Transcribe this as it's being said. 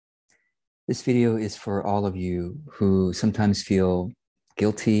This video is for all of you who sometimes feel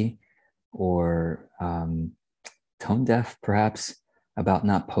guilty or tone deaf, perhaps, about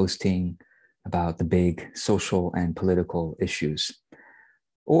not posting about the big social and political issues.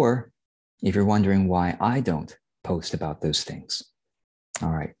 Or if you're wondering why I don't post about those things.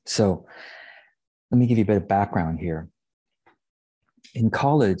 All right, so let me give you a bit of background here. In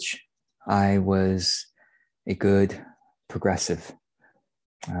college, I was a good progressive.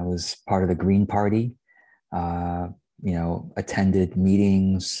 I was part of the Green Party, attended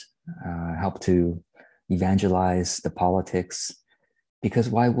meetings, helped to evangelize the politics, because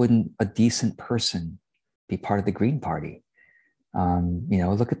why wouldn't a decent person be part of the Green Party?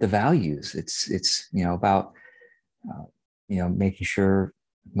 Look at the values. It's about making sure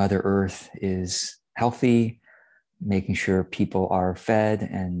Mother Earth is healthy, making sure people are fed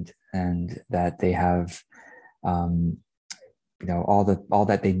and that they have all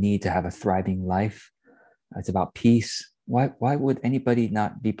that they need to have a thriving life. It's about peace. Why would anybody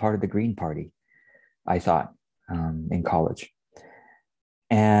not be part of the Green Party? I thought in college.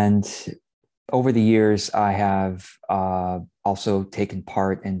 And over the years, I have also taken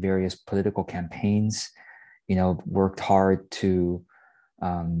part in various political campaigns, worked hard to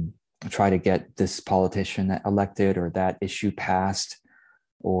try to get this politician elected or that issue passed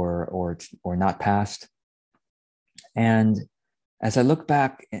or not passed. And as I look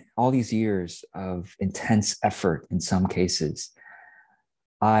back at all these years of intense effort in some cases,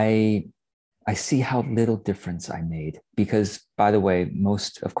 I see how little difference I made. Because, by the way,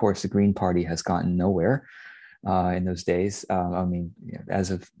 of course, the Green Party has gotten nowhere in those days. As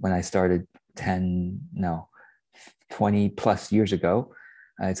of when I started 20 plus years ago,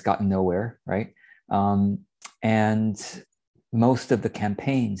 it's gotten nowhere, right? And most of the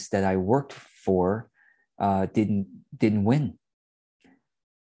campaigns that I worked for didn't win.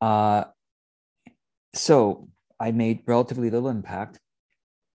 So I made relatively little impact.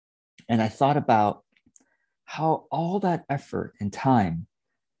 And I thought about how all that effort and time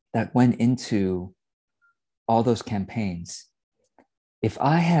that went into all those campaigns, if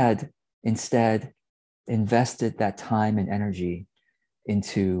I had instead invested that time and energy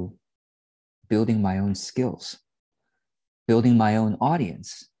into building my own skills, building my own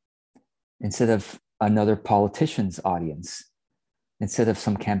audience, instead of another politician's audience, instead of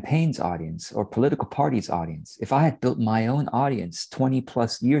some campaign's audience or political party's audience. If I had built my own audience 20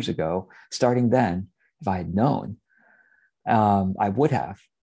 plus years ago, starting then, if I had known, I would have,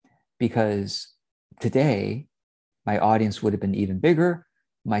 because today my audience would have been even bigger.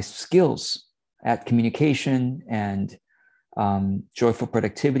 My skills at communication and joyful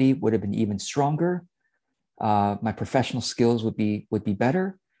productivity would have been even stronger. My professional skills would be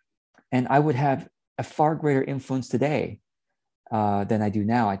better. And I would have a far greater influence today than I do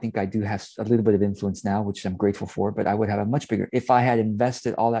now. I think I do have a little bit of influence now, which I'm grateful for, but I would have a much bigger, if I had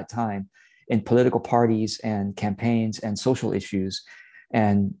invested all that time in political parties and campaigns and social issues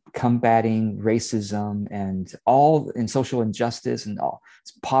and combating racism and all in social injustice and all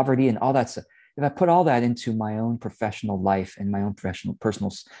poverty and all that stuff. If I put all that into my own professional life and my own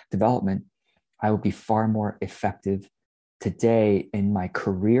personal development, I would be far more effective today in my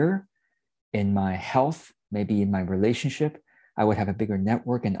career, in my health, maybe in my relationship. I would have a bigger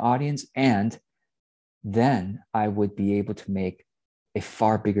network and audience, and then I would be able to make a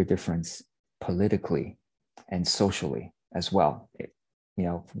far bigger difference politically and socially as well,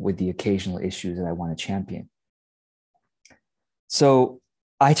 with the occasional issues that I want to champion. So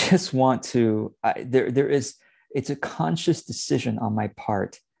I just want to, it's a conscious decision on my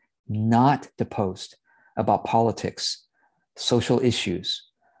part not to post about politics, social issues,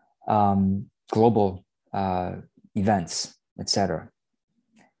 global events, etc.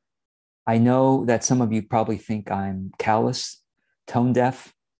 I know that some of you probably think I'm callous, tone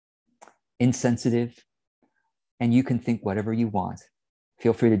deaf, insensitive, and you can think whatever you want.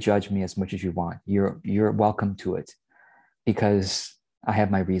 Feel free to judge me as much as you want. You're welcome to it, because I have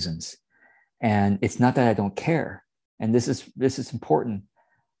my reasons. And it's not that I don't care. And this is important.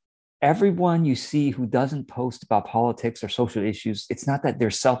 Everyone you see who doesn't post about politics or social issues, it's not that they're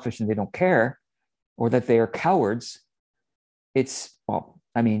selfish and they don't care or that they are cowards. There's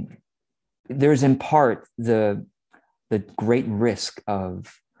in part the great risk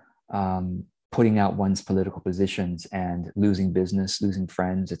of putting out one's political positions and losing business, losing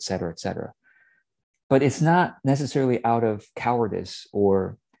friends, et cetera, et cetera. But it's not necessarily out of cowardice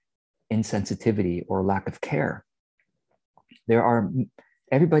or insensitivity or lack of care.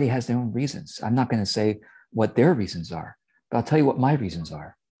 Everybody has their own reasons. I'm not going to say what their reasons are, but I'll tell you what my reasons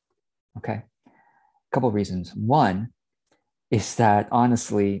are. Okay. A couple of reasons. One is that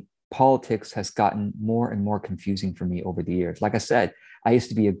honestly, politics has gotten more and more confusing for me over the years. Like I said, I used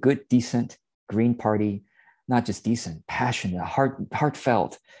to be a good, decent Green Party, not just decent, passionate,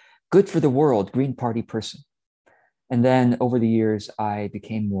 heartfelt, good for the world Green Party person. And then over the years, I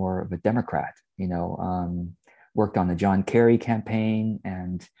became more of a Democrat, worked on the John Kerry campaign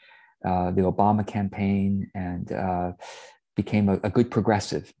and the Obama campaign, and became a good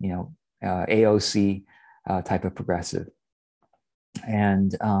progressive, AOC type of progressive.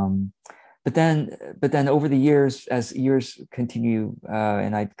 And but then over the years, as years continue,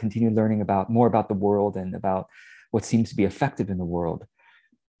 and I continue learning more about the world and about what seems to be effective in the world,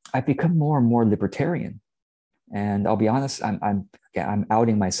 I've become more and more libertarian. And I'll be honest, I'm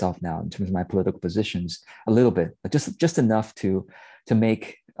outing myself now in terms of my political positions a little bit, but just enough to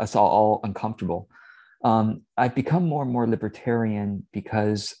make us all uncomfortable. I've become more and more libertarian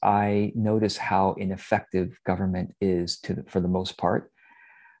because I notice how ineffective government is for the most part.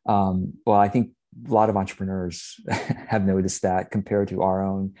 Well, I think a lot of entrepreneurs have noticed that compared to our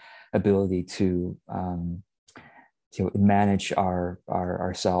own ability to manage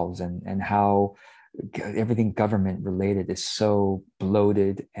ourselves, and how everything government related is so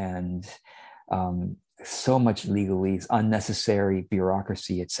bloated, and so much legalese, unnecessary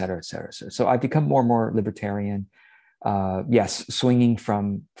bureaucracy, et cetera, et cetera. So I've become more and more libertarian. Yes, swinging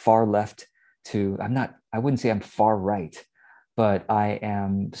from far left to, I wouldn't say I'm far right, but I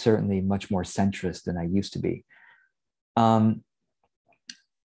am certainly much more centrist than I used to be. But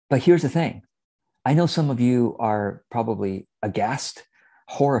here's the thing. I know some of you are probably aghast,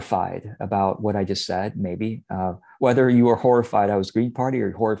 horrified about what I just said, maybe. Whether you are horrified I was Green Party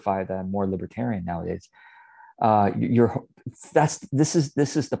or horrified that I'm more libertarian nowadays.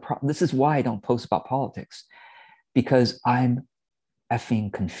 This is why I don't post about politics, because I'm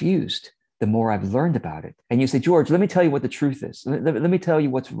effing confused the more I've learned about it. And you say, George, let me tell you what the truth is. Let me tell you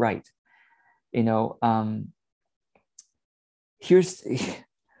what's right. Here's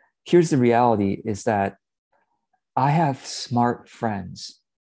the reality is that I have smart friends,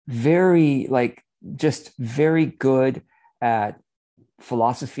 just very good at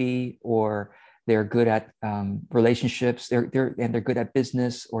philosophy, or they're good at relationships. They're good at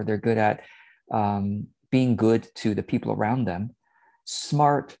business, or they're good at being good to the people around them.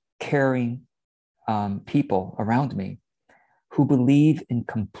 Smart, caring people around me who believe in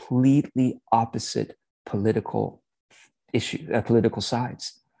completely opposite political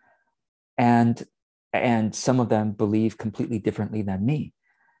sides, and some of them believe completely differently than me.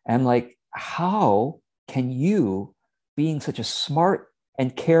 And like, how can you, being such a smart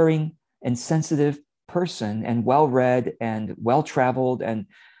and caring and sensitive person and well-read and well-traveled, and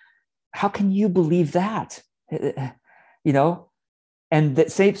how can you believe that? And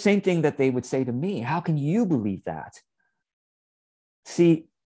that same thing that they would say to me, how can you believe that? See,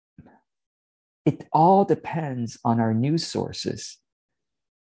 it all depends on our news sources.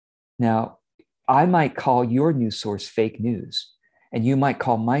 Now, I might call your news source fake news, and you might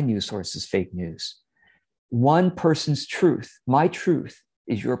call my news sources fake news. One person's truth, my truth,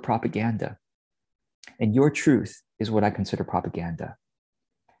 is your propaganda, and your truth is what I consider propaganda.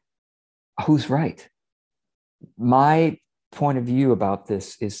 Who's right? My point of view about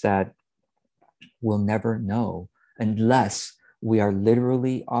this is that we'll never know unless we are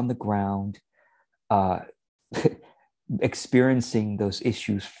literally on the ground, experiencing those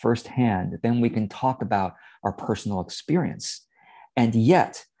issues firsthand. Then we can talk about our personal experience. And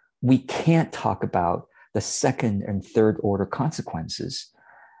yet we can't talk about the second and third order consequences.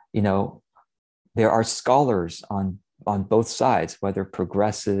 There are scholars on both sides, whether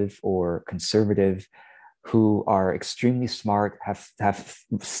progressive or conservative, who are extremely smart, have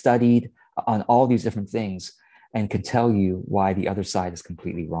studied on all these different things, and can tell you why the other side is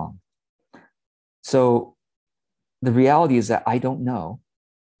completely wrong. So the reality is that I don't know.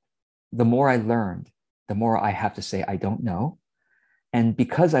 The more I learned, the more I have to say I don't know. And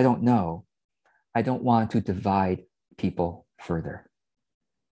because I don't know, I don't want to divide people further.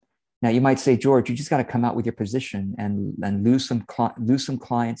 Now, you might say, George, you just got to come out with your position and lose some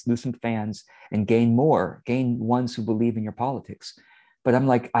clients, lose some fans, and gain ones who believe in your politics. But I'm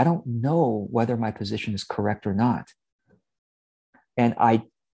like, I don't know whether my position is correct or not. And I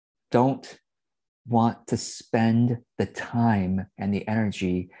don't want to spend the time and the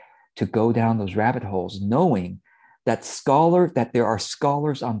energy to go down those rabbit holes, knowing that there are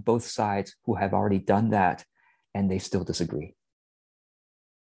scholars on both sides who have already done that, and they still disagree.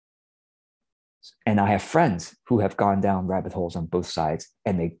 And I have friends who have gone down rabbit holes on both sides,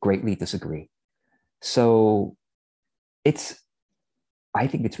 and they greatly disagree. So I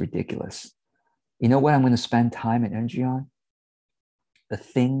think it's ridiculous. You know what I'm going to spend time and energy on? the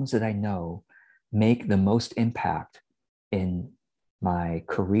things that I know make the most impact in my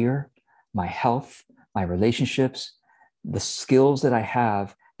career, my health, my relationships, the skills that I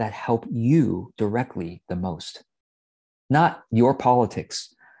have that help you directly the most. Not your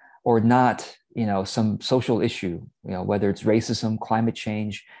politics or not, some social issue, whether it's racism, climate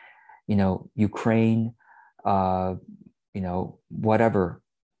change, Ukraine, uh, whatever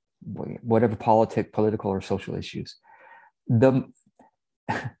political or social issues. The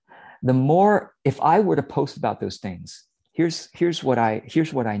the more, if I were to post about those things, here's what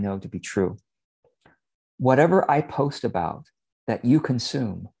I know to be true. Whatever I post about that you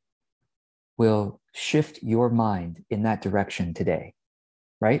consume will shift your mind in that direction today,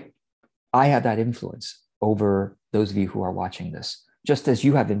 right? I have that influence over those of you who are watching this, just as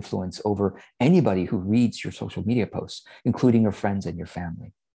you have influence over anybody who reads your social media posts, including your friends and your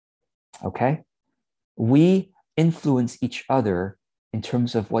family. Okay? We influence each other in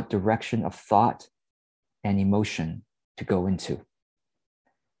terms of what direction of thought and emotion to go into.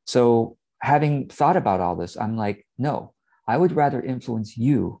 So, having thought about all this, I'm like, no, I would rather influence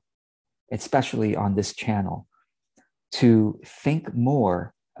you, especially on this channel, to think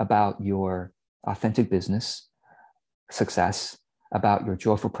more about your authentic business success, about your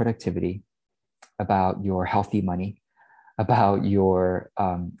joyful productivity, about your healthy money, about your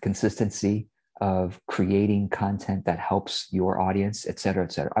consistency of creating content that helps your audience, et cetera,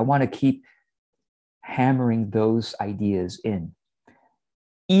 et cetera. I want to keep hammering those ideas in.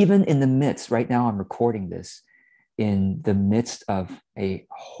 Even in the midst, right now I'm recording this, in the midst of a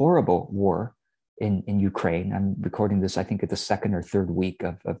horrible war in Ukraine. I'm recording this, I think, at the second or third week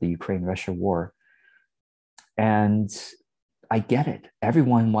of the Ukraine-Russia war. And I get it.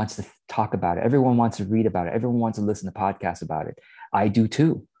 Everyone wants to talk about it. Everyone wants to read about it. Everyone wants to listen to podcasts about it. I do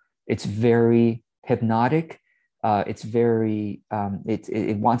too. It's very hypnotic. It's very,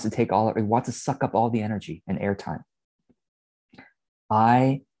 it wants to take all, it wants to suck up all the energy and airtime.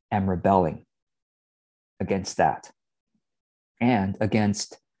 I am rebelling against that and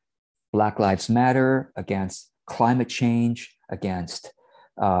against Black Lives Matter, against climate change, against,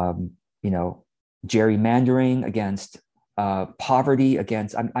 gerrymandering, against poverty,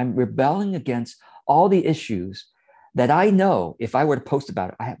 against, I'm rebelling against all the issues that I know if I were to post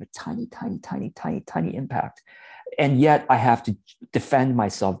about it, I have a tiny, tiny, tiny, tiny, tiny impact. And yet I have to defend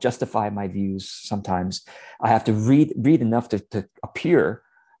myself, justify my views. Sometimes I have to read enough to appear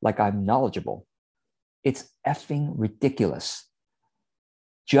like I'm knowledgeable. It's effing ridiculous.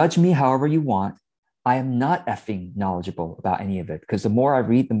 Judge me however you want. I am not effing knowledgeable about any of it, because the more I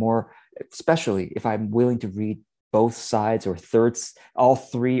read, the more, especially if I'm willing to read both sides or thirds, all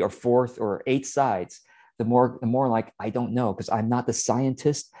three or fourth or eight sides, the more like I don't know, because I'm not the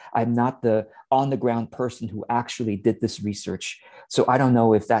scientist. I'm not the on the ground person who actually did this research. So I don't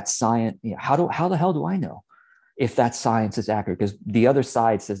know if that science, how the hell do I know if that science is accurate? Because the other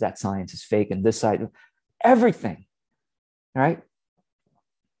side says that science is fake and this side, everything, right?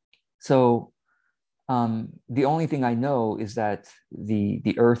 So the only thing I know is that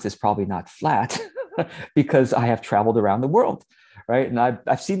the earth is probably not flat because I have traveled around the world, right? And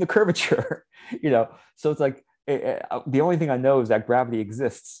I've seen the curvature, so it's like, the only thing I know is that gravity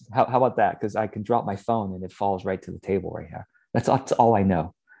exists. How about that? Because I can drop my phone and it falls right to the table right here. That's all I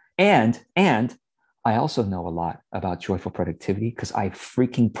know. And I also know a lot about joyful productivity because I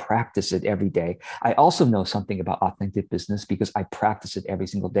freaking practice it every day. I also know something about authentic business because I practice it every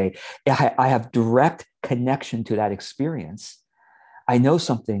single day. I have direct connection to that experience. I know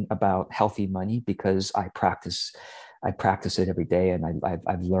something about healthy money because I practice it every day, and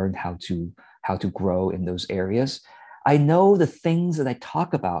I've learned how to grow in those areas. I know the things that I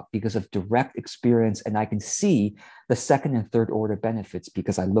talk about because of direct experience, and I can see the second and third order benefits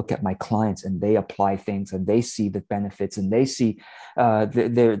because I look at my clients and they apply things and they see the benefits and they see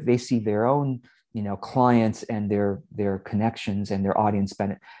they see their own clients and their connections and their audience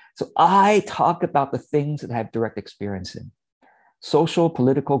benefit. So I talk about the things that I have direct experience in. Social,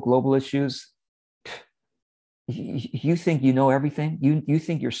 political, global issues. You think you know everything? You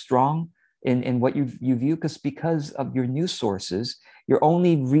think you're strong in what you view because of your news sources. You're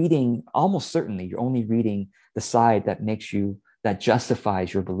only reading, almost certainly, you're only reading the side that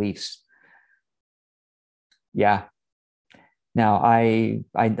justifies your beliefs. Yeah. Now I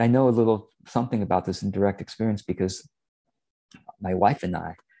know a little something about this in direct experience because my wife and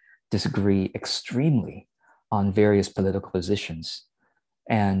I disagree extremely on various political positions.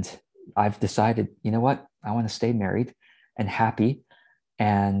 And I've decided, you know what? I want to stay married and happy.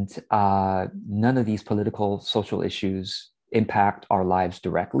 And none of these political, social issues impact our lives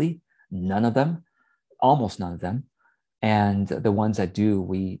directly. None of them, almost none of them. And the ones that do,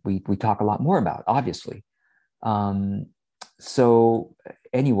 we talk a lot more about, obviously. Um, so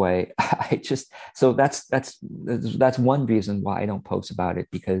anyway, so that's one reason why I don't post about it,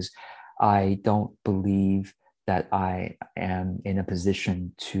 because I don't believe that I am in a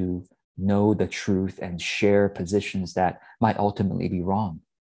position to know the truth and share positions that might ultimately be wrong.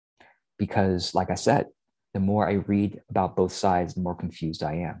 Because, like I said, the more I read about both sides, the more confused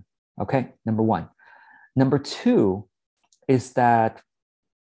I am. Okay, number one. Number two is that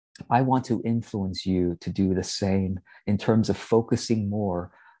I want to influence you to do the same in terms of focusing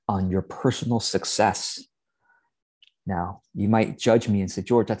more on your personal success. Now, you might judge me and say,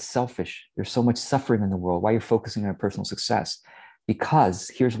 George, that's selfish. There's so much suffering in the world. Why are you focusing on personal success? Because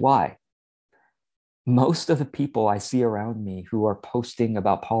here's why. Most of the people I see around me who are posting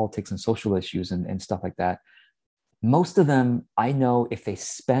about politics and social issues and stuff like that, most of them, I know if they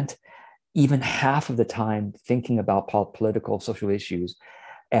spent even half of the time thinking about political social issues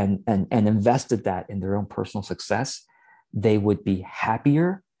and invested that in their own personal success, they would be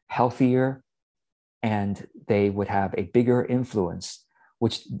happier, healthier, and they would have a bigger influence,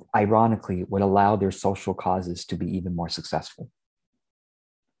 which ironically would allow their social causes to be even more successful.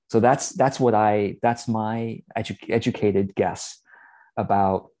 So that's my educated guess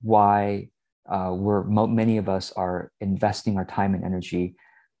about why many of us are investing our time and energy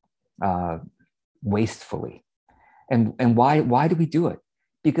uh, wastefully. And why do we do it?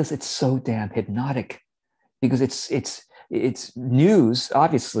 Because it's so damn hypnotic. Because it's news.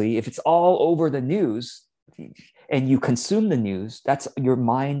 Obviously, if it's all over the news, and you consume the news, that's your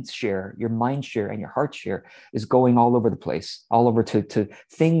mind share, and your heart share is going all over the place, all over to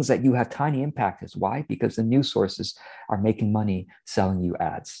things that you have tiny impact. Is why? Because the news sources are making money selling you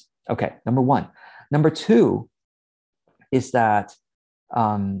ads. Okay, number one. Number two is that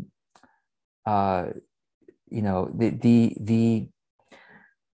um, uh, the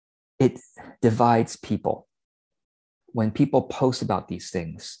it divides people. When people post about these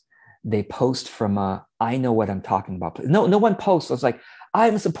things, they post from I know what I'm talking about. No one posts. It's like,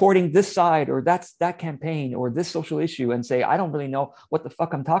 I'm supporting this side or that campaign or this social issue, and say, I don't really know what the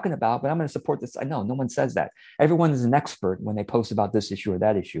fuck I'm talking about, but I'm going to support this. I know no one says that. Everyone is an expert when they post about this issue or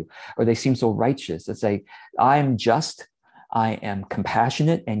that issue, or they seem so righteous. It's like, I'm just, I am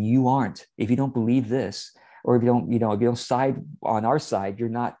compassionate and you aren't. If you don't believe this, or if you don't side on our side, you're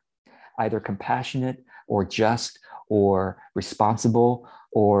not either compassionate or just or responsible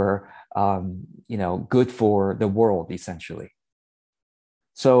or good for the world, essentially.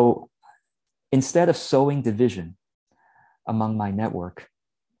 So instead of sowing division among my network,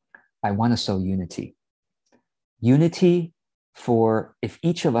 I want to sow unity. Unity for if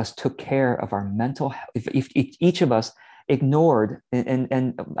each of us took care of our mental health, if each of us ignored,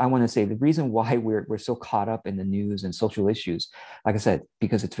 and I want to say the reason why we're so caught up in the news and social issues, like I said,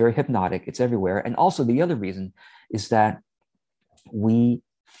 because it's very hypnotic, it's everywhere. And also the other reason is that we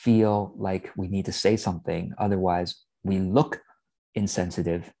feel like we need to say something, otherwise we look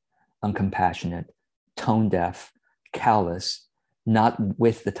insensitive, uncompassionate, tone deaf, callous, not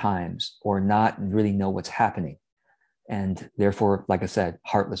with the times, or not really know what's happening. And therefore, like I said,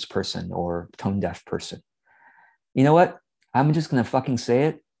 heartless person or tone deaf person. You know what? I'm just going to fucking say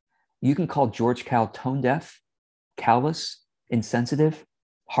it. You can call George Cal tone deaf, callous, insensitive,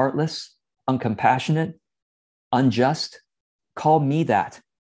 heartless, uncompassionate, unjust. Call me that.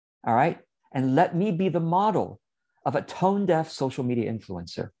 All right. And let me be the model of a tone deaf social media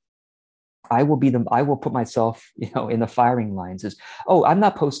influencer. I will put myself, in the firing lines as, oh, I'm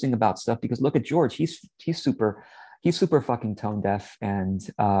not posting about stuff because look at George. He's super fucking tone deaf and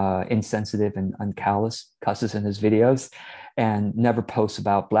insensitive and uncallous, cusses in his videos, and never posts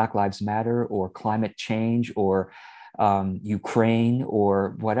about Black Lives Matter or climate change or Ukraine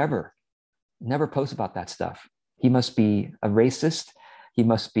or whatever. Never posts about that stuff. He must be a racist. He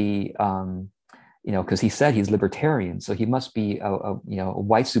must be, because he said he's libertarian, so he must be a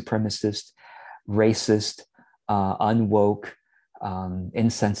white supremacist, racist, unwoke,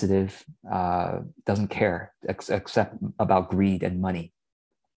 insensitive, doesn't care except about greed and money.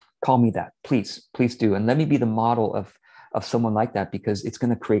 Call me that, please do, and let me be the model of someone like that, because it's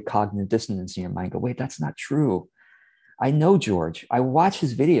going to create cognitive dissonance in your mind. Go, wait, that's not true. I know George. I watch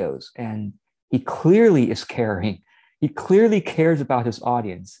his videos, and he clearly is caring. He clearly cares about his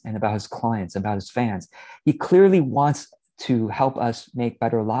audience and about his clients, about his fans. He clearly wants to help us make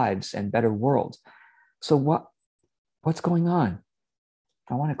better lives and better worlds. So what's going on?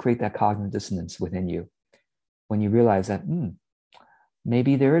 I want to create that cognitive dissonance within you when you realize that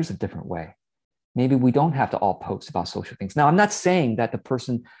maybe there is a different way. Maybe we don't have to all post about social things. Now, I'm not saying that the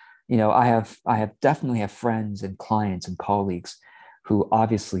person, I have definitely have friends and clients and colleagues who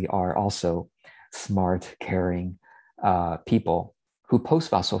obviously are also smart, caring people who post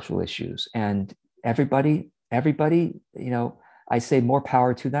about social issues. And everybody, I say more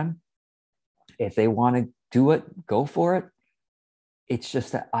power to them. If they want to do it, go for it. It's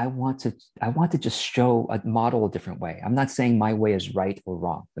just that I want to just show a model a different way. I'm not saying my way is right or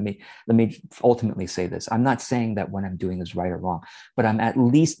wrong. Let me ultimately say this. I'm not saying that what I'm doing is right or wrong, but I'm at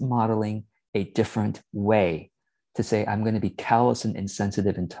least modeling a different way to say I'm going to be callous and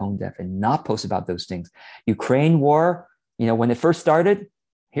insensitive and tone deaf and not post about those things. Ukraine war, when it first started,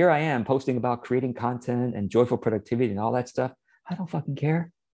 here I am posting about creating content and joyful productivity and all that stuff. I don't fucking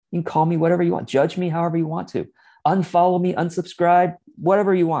care. You can call me whatever you want, judge me however you want to, unfollow me, unsubscribe,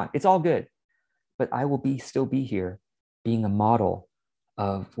 whatever you want. It's all good. But I will still be here being a model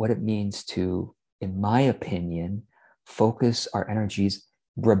of what it means to, in my opinion, focus our energies,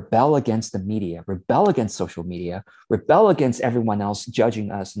 rebel against the media, rebel against social media, rebel against everyone else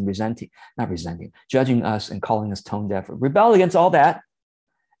judging us and judging us and calling us tone deaf, rebel against all that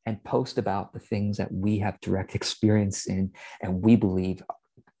and post about the things that we have direct experience in and we believe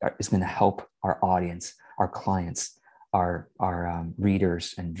is going to help our audience, our clients, our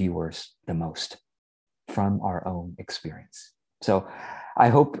readers and viewers the most from our own experience. So I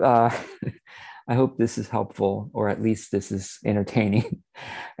hope I hope this is helpful, or at least this is entertaining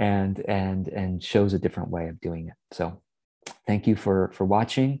and shows a different way of doing it. So thank you for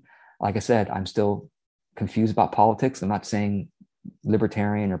watching. Like I said, I'm still confused about politics. I'm not saying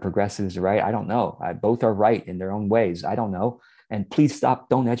libertarian or progressives are right. I don't know. Both are right in their own ways. I don't know. And please stop.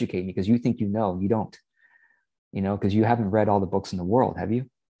 Don't educate me because you think you know. You don't. Because you haven't read all the books in the world, have you?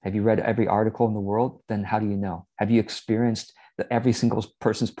 Have you read every article in the world? Then how do you know? Have you experienced every single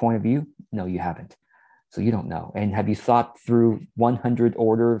person's point of view? No, you haven't. So you don't know. And have you thought through 100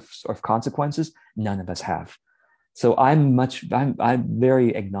 orders of consequences? None of us have. So I'm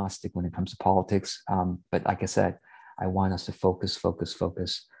very agnostic when it comes to politics. But like I said, I want us to focus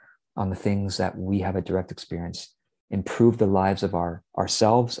on the things that we have a direct experience, improve the lives of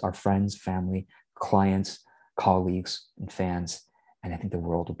ourselves, our friends, family, clients, colleagues, and fans. And I think the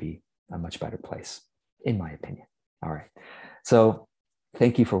world will be a much better place, in my opinion. All right. So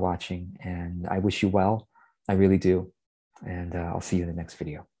thank you for watching, and I wish you well. I really do. And I'll see you in the next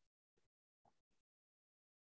video.